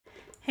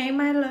Hey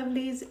my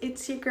lovelies,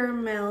 it's your girl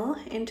Mel.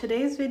 In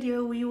today's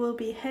video we will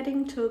be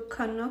heading to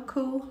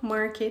Conu'co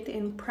Market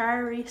in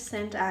Prairie,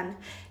 St Ann.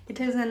 It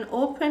is an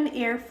open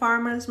air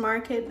farmers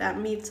market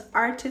that meets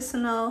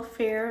artisanal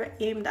fare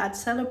aimed at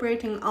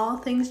celebrating all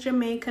things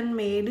Jamaican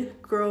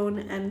made, grown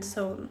and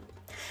sown.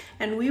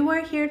 And we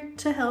were here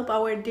to help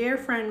our dear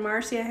friend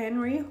Marcia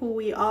Henry, who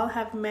we all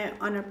have met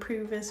on a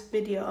previous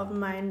video of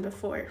mine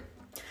before.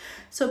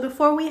 So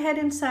before we head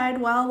inside,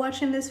 while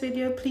watching this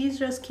video, please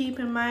just keep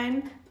in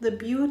mind the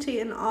beauty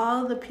in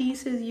all the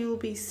pieces you'll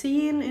be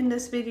seeing in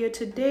this video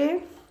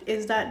today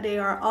is that they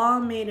are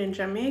all made in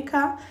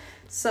Jamaica.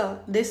 So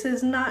this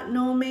is not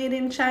no made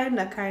in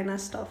China kind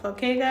of stuff,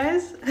 okay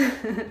guys?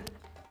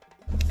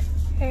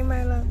 Hey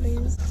my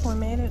lovelies, we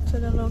made it to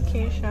the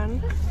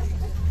location.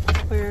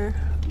 We're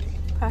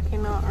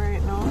packing out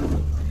right now.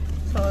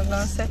 So we're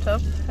gonna set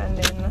up and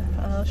then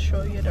I'll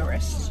show you the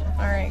rest.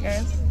 Alright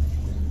guys.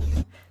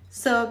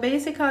 So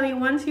basically,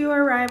 once you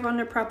arrive on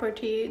the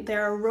property,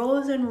 there are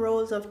rows and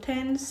rows of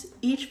tents.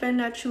 Each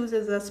vendor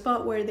chooses a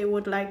spot where they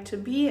would like to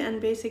be, and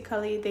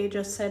basically they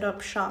just set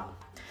up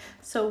shop.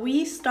 So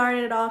we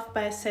started off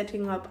by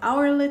setting up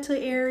our little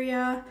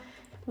area.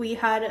 We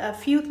had a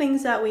few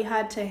things that we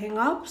had to hang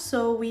up,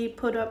 so we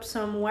put up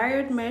some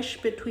wired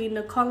mesh between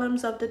the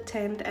columns of the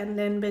tent and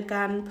then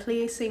began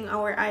placing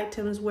our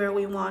items where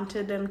we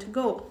wanted them to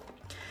go.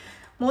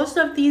 Most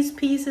of these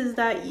pieces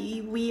that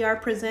we are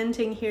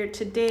presenting here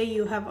today,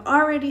 you have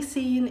already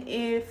seen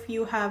if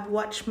you have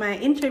watched my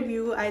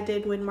interview I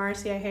did with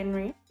Marcia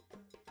Henry.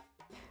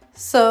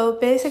 So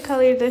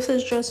basically this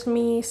is just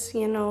me,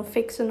 you know,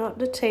 fixing up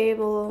the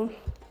table,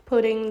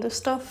 putting the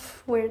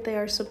stuff where they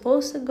are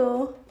supposed to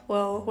go.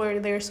 Well, where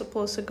they're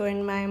supposed to go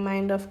in my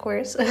mind, of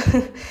course.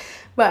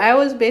 But I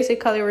was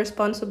basically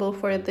responsible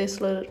for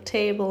this little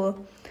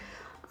table.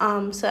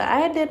 So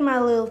I did my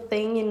little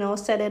thing, you know,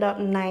 set it up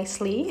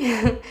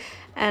nicely.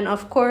 And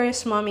of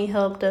course, mommy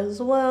helped as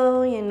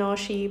well. You know,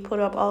 she put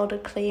up all the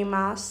clay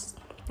masks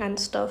and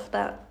stuff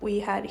that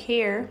we had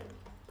here.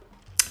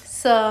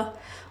 So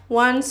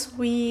once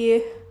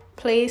we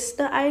placed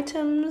the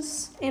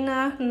items in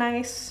a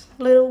nice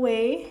little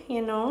way,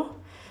 you know,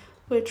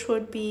 which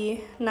would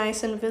be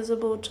nice and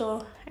visible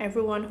to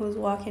everyone who's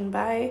walking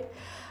by,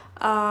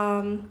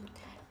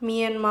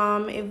 me and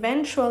mom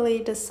eventually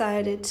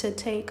decided to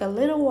take a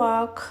little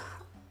walk,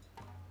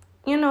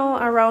 you know,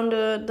 around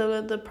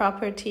the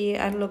property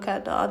and look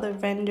at the other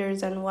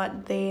vendors and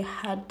what they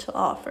had to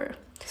offer.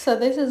 So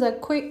this is a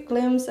quick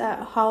glimpse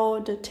at how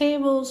the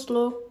tables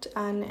looked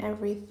and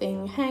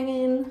everything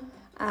hanging.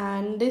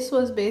 And this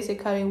was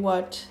basically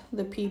what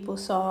the people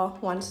saw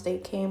once they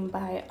came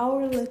by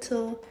our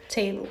little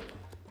table.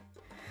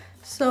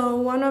 So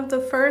one of the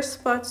first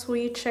spots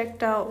we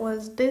checked out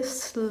was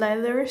this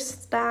leather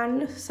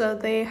stand. So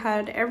they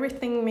had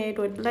everything made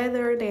with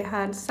leather. They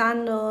had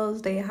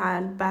sandals, they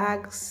had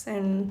bags,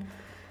 and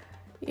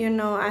you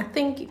know, I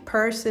think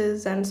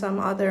purses and some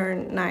other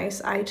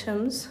nice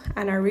items.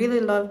 And I really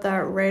love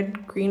that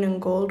red, green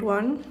and gold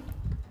one,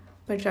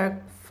 which I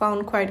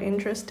found quite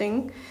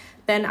interesting.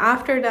 Then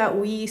after that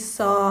we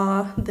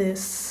saw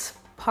this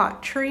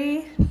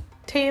pottery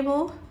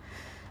table.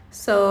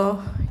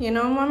 So, you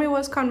know, mommy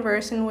was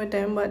conversing with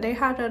them, but they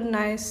had a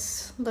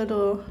nice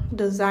little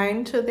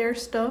design to their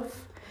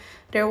stuff.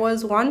 There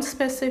was one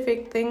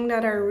specific thing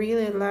that I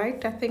really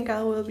liked. I think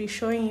I will be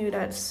showing you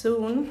that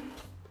soon.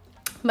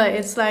 But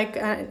it's like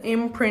an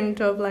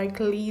imprint of like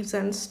leaves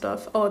and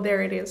stuff. Oh,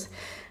 there it is.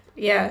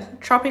 Yeah,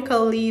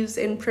 tropical leaves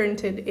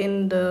imprinted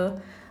in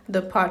the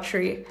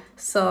pottery.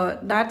 So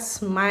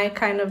that's my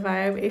kind of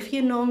vibe. If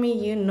you know me,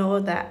 you know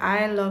that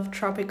I love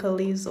tropical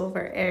leaves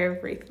over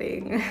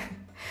everything.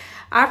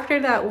 After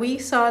that, we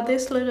saw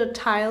this little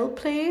tile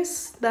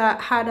place that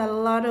had a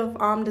lot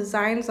of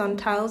designs on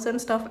tiles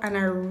and stuff, and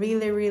I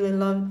really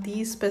love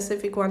these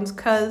specific ones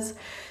because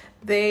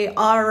they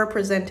all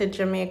represented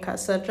Jamaica.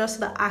 So just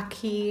the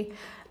ackee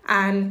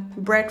and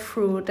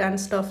breadfruit and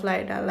stuff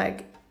like that,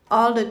 like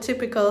all the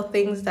typical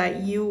things that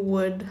you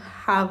would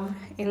have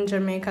in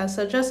Jamaica.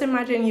 So just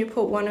imagine you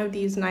put one of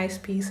these nice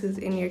pieces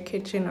in your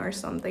kitchen or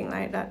something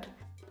like that.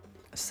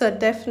 So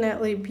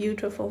definitely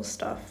beautiful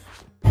stuff.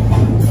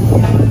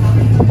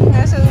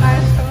 This is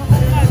nice too.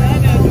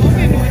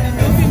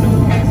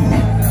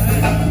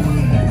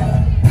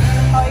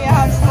 Oh, you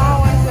have small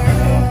ones there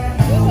too.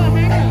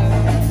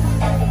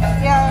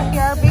 Yeah,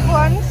 here are big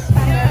ones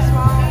and they're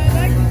small.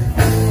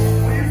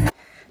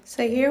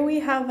 So here we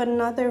have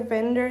another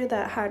vendor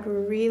that had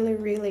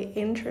really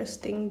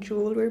interesting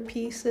jewelry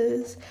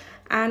pieces.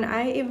 And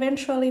I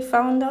eventually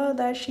found out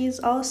that she's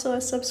also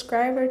a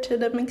subscriber to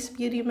the Mixed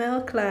Beauty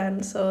Mel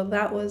clan. So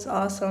that was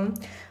awesome.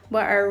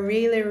 But I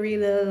really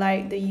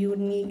like the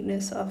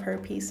uniqueness of her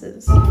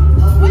pieces. Wait,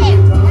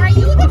 are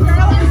you the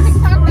girl on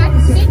TikTok that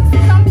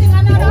thinks something or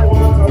another?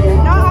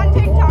 Not on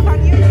TikTok, on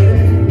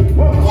YouTube.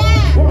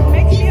 Yeah.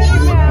 Mixed Beauty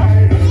Mel.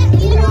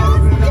 You know,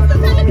 it's the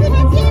kind of thing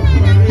I've seen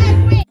and I'm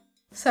like, wait.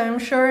 So I'm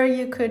sure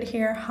you could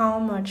hear how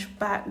much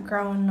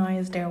background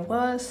noise there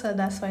was, so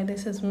that's why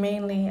this is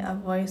mainly a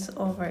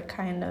voiceover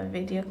kind of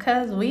video,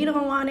 because we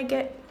don't want to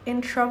get in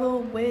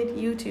trouble with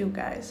YouTube,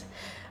 guys.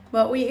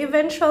 But we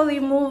eventually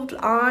moved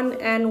on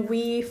and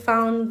we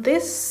found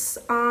this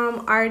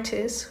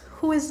artist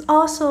who is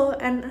also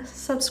a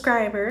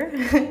subscriber.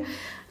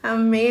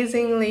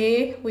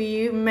 Amazingly,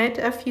 we met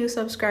a few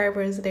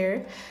subscribers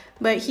there.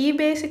 But he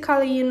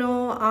basically, you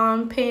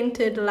know,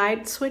 painted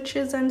light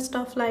switches and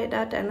stuff like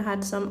that, and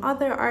had some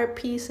other art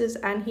pieces,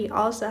 and he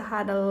also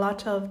had a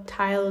lot of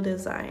tile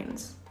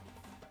designs.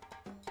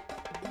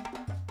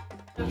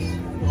 These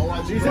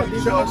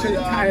are actually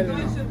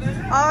tiles.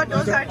 Oh,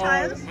 those are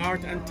tiles?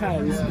 Art and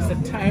tiles. It's a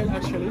tile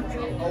actually.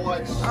 Oh,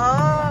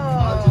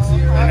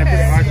 And I put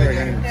okay. artwork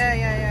on it.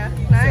 Yeah.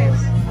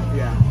 Nice.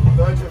 Yeah.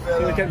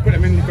 So you can put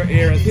them in different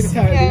areas. See the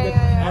tiles?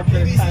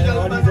 After the tile,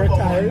 all these are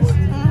tiles.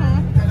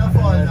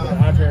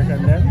 Artwork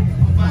on them.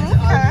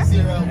 Okay.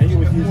 And you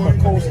would use for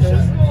coasters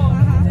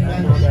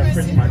and those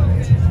print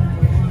magnets.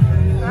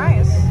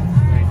 Nice.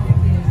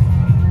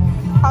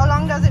 How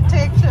long does it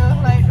take to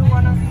like do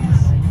one of these?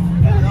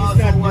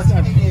 It's not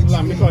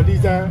long because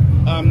these are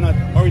not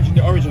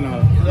the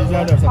original. These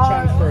are just a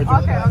transfer.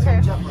 Okay.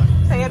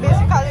 So you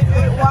basically do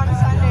it once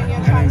and then you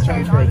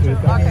transfer it.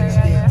 Okay,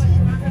 yeah.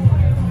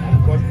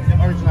 But the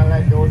original,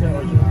 like those are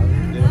original.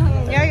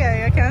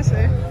 Yeah, I can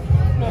see.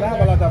 But I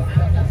have a lot of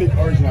big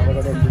original, but I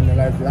don't bring the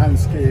like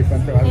landscape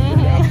and so I bring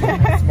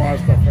the small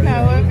stuff.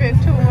 That would be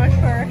too much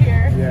for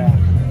here. Yeah.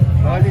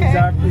 All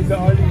these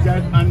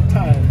are on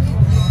tiles.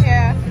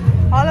 Yeah.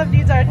 All of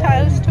these are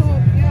tiles too.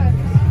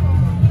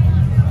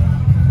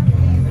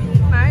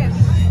 Nice.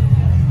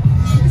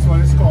 This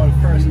one is called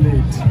First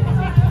Late.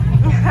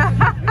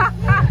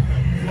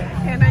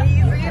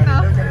 Easy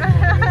enough.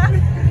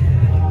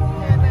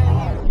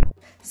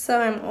 So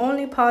I'm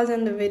only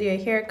pausing the video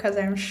here because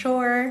I'm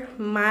sure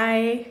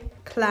my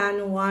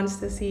clan wants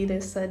to see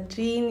this. So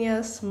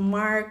Genius,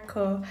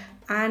 Marco,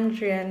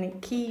 Andrea,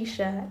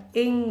 Nikisha,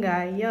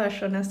 Inga,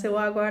 Yosh, and I say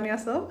what going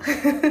yourself?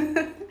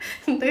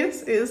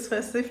 This is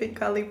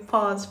specifically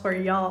paused for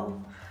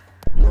y'all.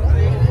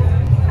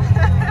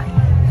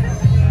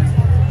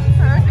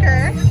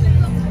 Okay.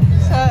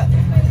 So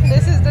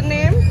this is the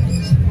name?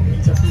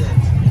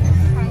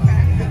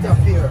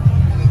 Okay.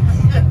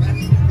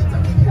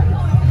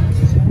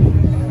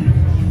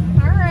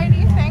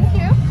 Alrighty, thank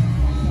you.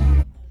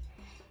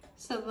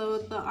 So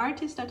the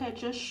artist that I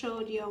just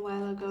showed you a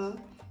while ago,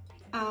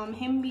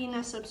 him being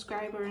a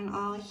subscriber and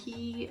all,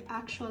 he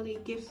actually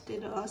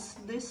gifted us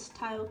this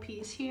tile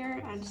piece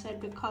here and said,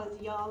 because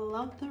y'all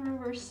love the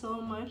river so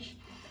much,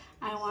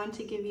 I want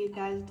to give you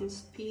guys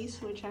this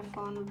piece, which I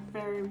found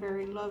very,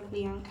 very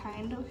lovely and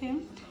kind of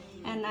him.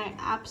 And I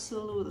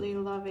absolutely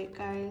love it,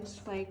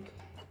 guys. Like,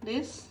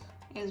 this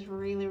is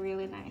really,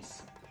 really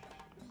nice.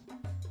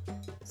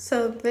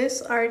 So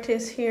this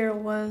artist here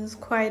was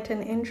quite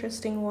an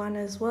interesting one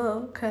as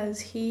well,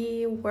 because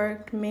he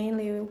worked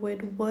mainly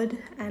with wood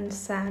and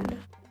sand.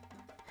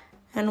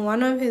 And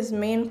one of his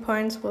main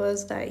points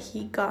was that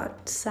he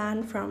got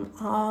sand from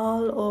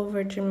all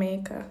over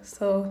Jamaica.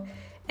 So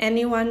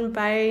anyone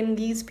buying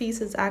these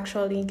pieces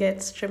actually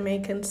gets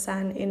Jamaican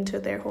sand into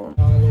their home.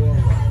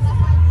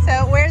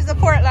 So where's the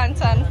Portland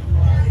sand?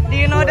 Do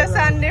you know the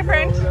sand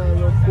different?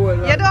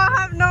 You don't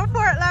have no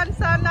Portland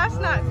sand, that's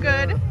not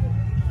good.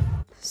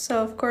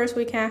 So of course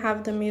we can't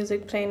have the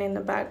music playing in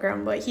the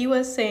background, but he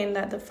was saying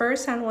that the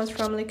first sand was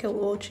from Little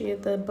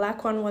Ochi, the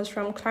black one was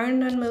from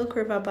Clarendon Milk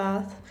River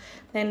Bath,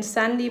 then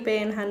Sandy Bay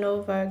in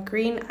Hanover,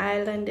 Green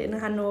Island in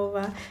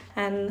Hanover,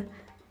 and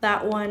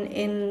that one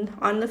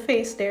on the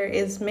face there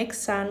is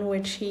mixed sand,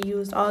 which he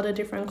used all the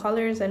different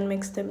colors and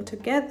mixed them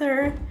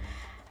together.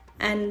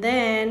 And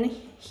then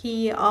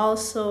he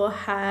also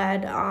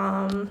had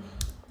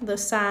the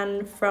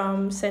sand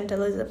from St.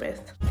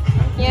 Elizabeth.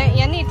 Yeah,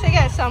 you need to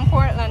get some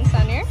Portland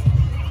sand here.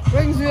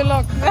 Brings you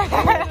luck.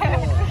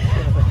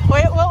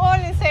 We're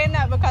only saying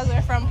that because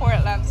we're from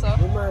Portland, so.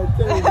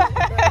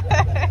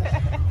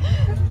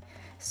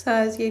 So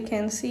as you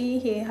can see,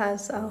 he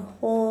has a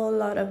whole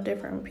lot of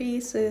different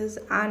pieces,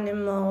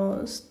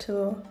 animals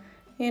to,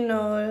 you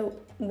know,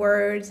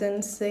 words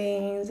and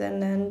sayings,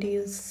 and then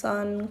these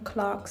sun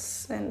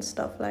clocks and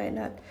stuff like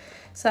that.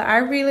 So I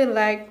really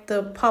like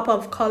the pop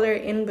of color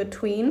in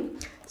between.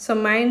 So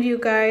mind you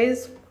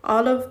guys,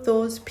 all of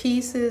those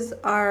pieces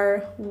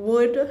are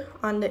wood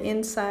on the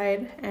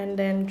inside and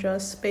then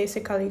just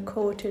basically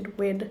coated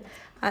with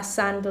a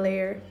sand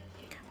layer.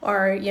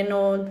 Or, you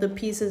know, the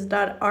pieces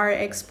that are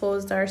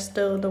exposed are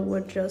still the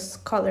wood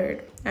just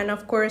colored. And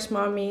of course,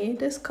 mommy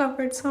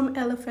discovered some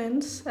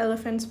elephants,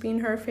 elephants being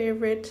her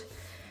favorite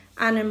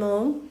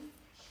animal.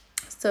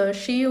 So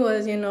she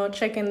was, you know,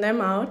 checking them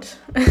out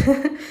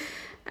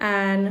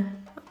and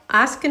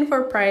asking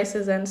for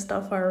prices and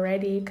stuff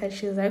already, because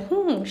she's like,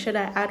 should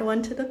I add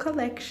one to the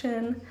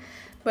collection?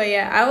 But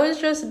yeah, I was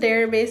just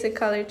there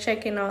basically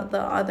checking out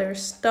the other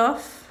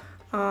stuff.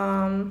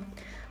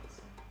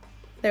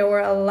 There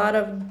were a lot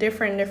of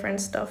different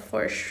stuff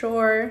for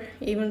sure.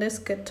 Even this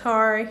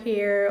guitar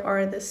here,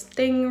 or the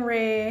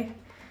Stingray.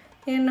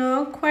 You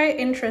know, quite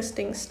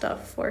interesting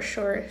stuff for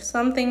sure.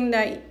 Something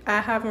that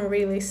I haven't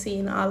really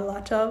seen a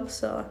lot of.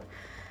 So,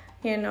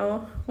 you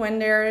know, when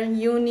they're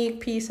unique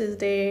pieces,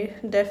 they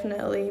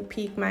definitely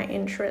pique my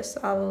interest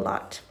a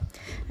lot.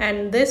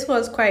 And this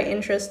was quite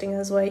interesting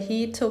as well.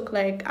 He took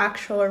like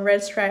actual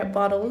red stripe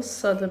bottles,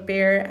 so the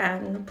bear,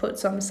 and put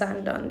some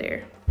sand on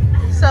there.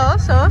 So.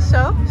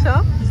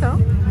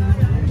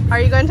 Are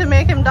you going to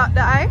make him dot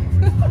the I?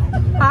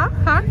 Huh?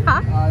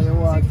 I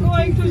want to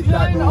Going keep to it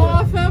that join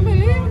our way.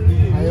 family.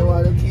 I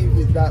want to keep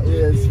it that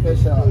way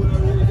special.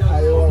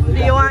 Do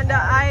you want the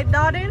I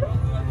dotted?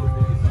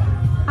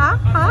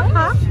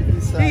 Huh?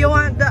 Do you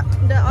want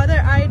the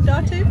other I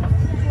dotted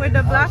with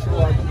the black?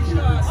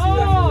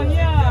 Oh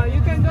yeah,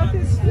 you can dot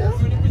it still.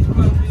 Dot it.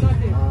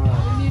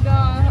 We need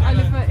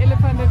an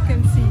elephant that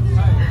can see.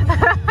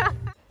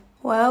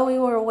 Well, we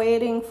were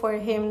waiting for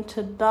him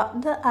to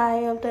dot the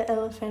eye of the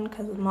elephant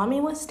because mommy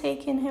was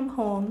taking him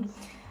home.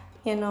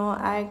 You know,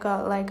 I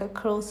got like a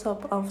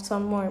close-up of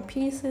some more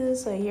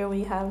pieces. So here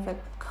we have a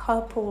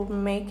couple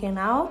making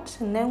out,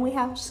 and then we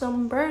have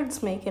some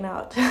birds making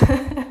out.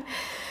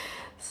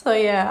 So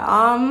yeah,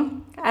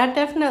 I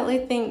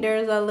definitely think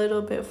there's a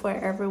little bit for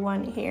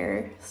everyone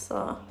here.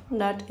 So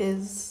that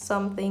is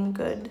something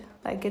good.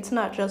 Like, it's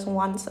not just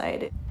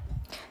one-sided.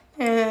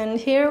 And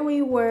here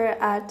we were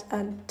at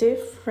a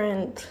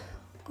different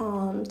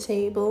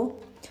table.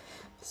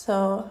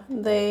 So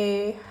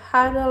they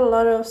had a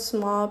lot of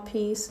small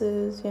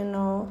pieces, you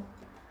know,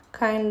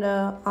 kind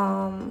of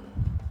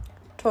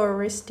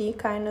touristy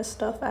kind of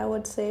stuff, I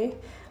would say.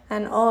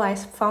 And oh, I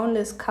found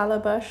this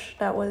calabash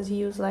that was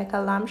used like a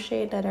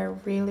lampshade that I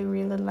really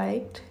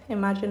liked.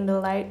 Imagine the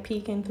light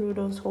peeking through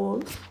those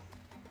holes.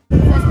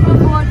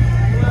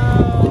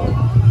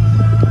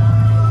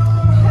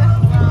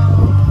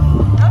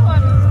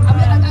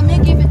 I may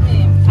give it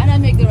name, and I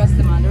make the rest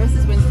of man. The rest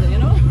is Winston, you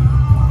know?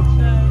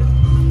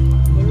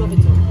 We love it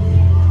too.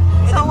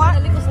 So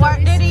what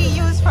did he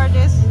use for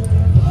this?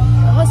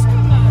 Husk.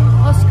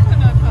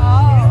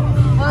 Oh,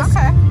 husk.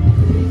 Okay.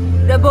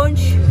 The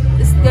bunch,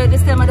 the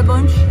stem of the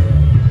bunch.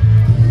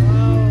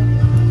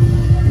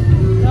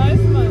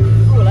 Nice man.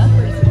 Cool, huh?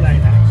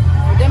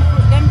 Them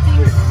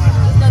things,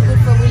 it's not good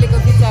for really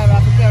good guitar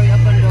to carry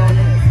up and down.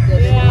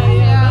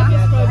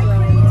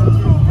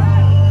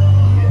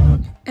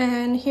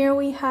 And here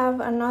we have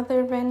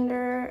another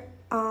vendor,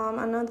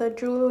 another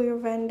jewelry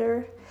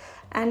vendor,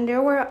 and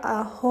there were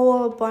a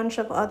whole bunch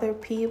of other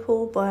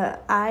people,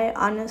 but I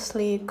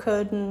honestly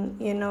couldn't,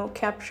 you know,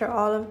 capture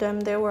all of them.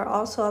 There were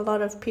also a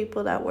lot of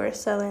people that were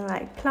selling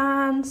like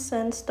plants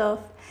and stuff.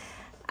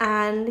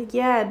 And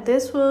yeah,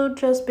 this will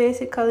just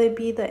basically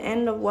be the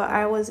end of what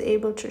I was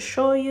able to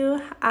show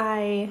you.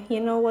 I,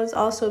 you know, was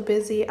also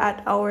busy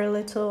at our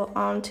little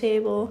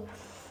table,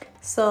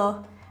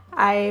 so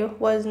I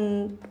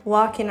wasn't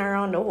walking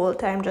around the whole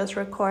time just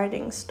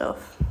recording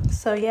stuff.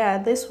 So yeah,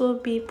 this will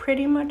be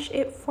pretty much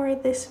it for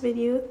this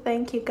video.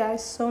 Thank you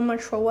guys so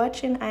much for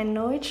watching. I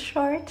know it's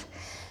short,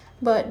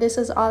 but this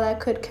is all I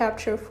could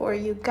capture for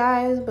you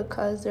guys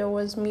because there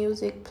was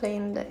music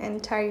playing the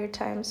entire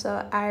time,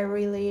 so I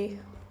really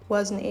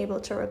wasn't able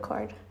to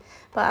record.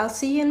 But I'll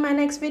see you in my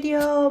next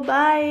video.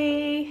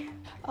 Bye.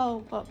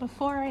 Oh, but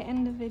before I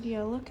end the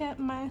video, look at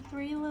my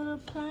 3 little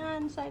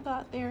plants I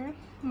got there,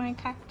 my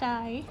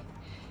cacti.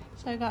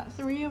 So I got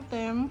 3 of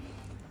them.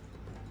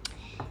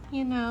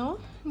 You know,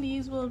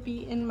 these will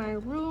be in my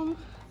room,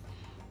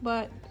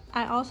 but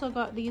I also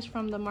got these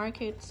from the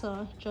market,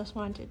 so just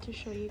wanted to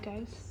show you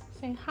guys.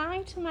 Say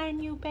hi to my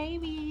new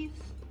babies.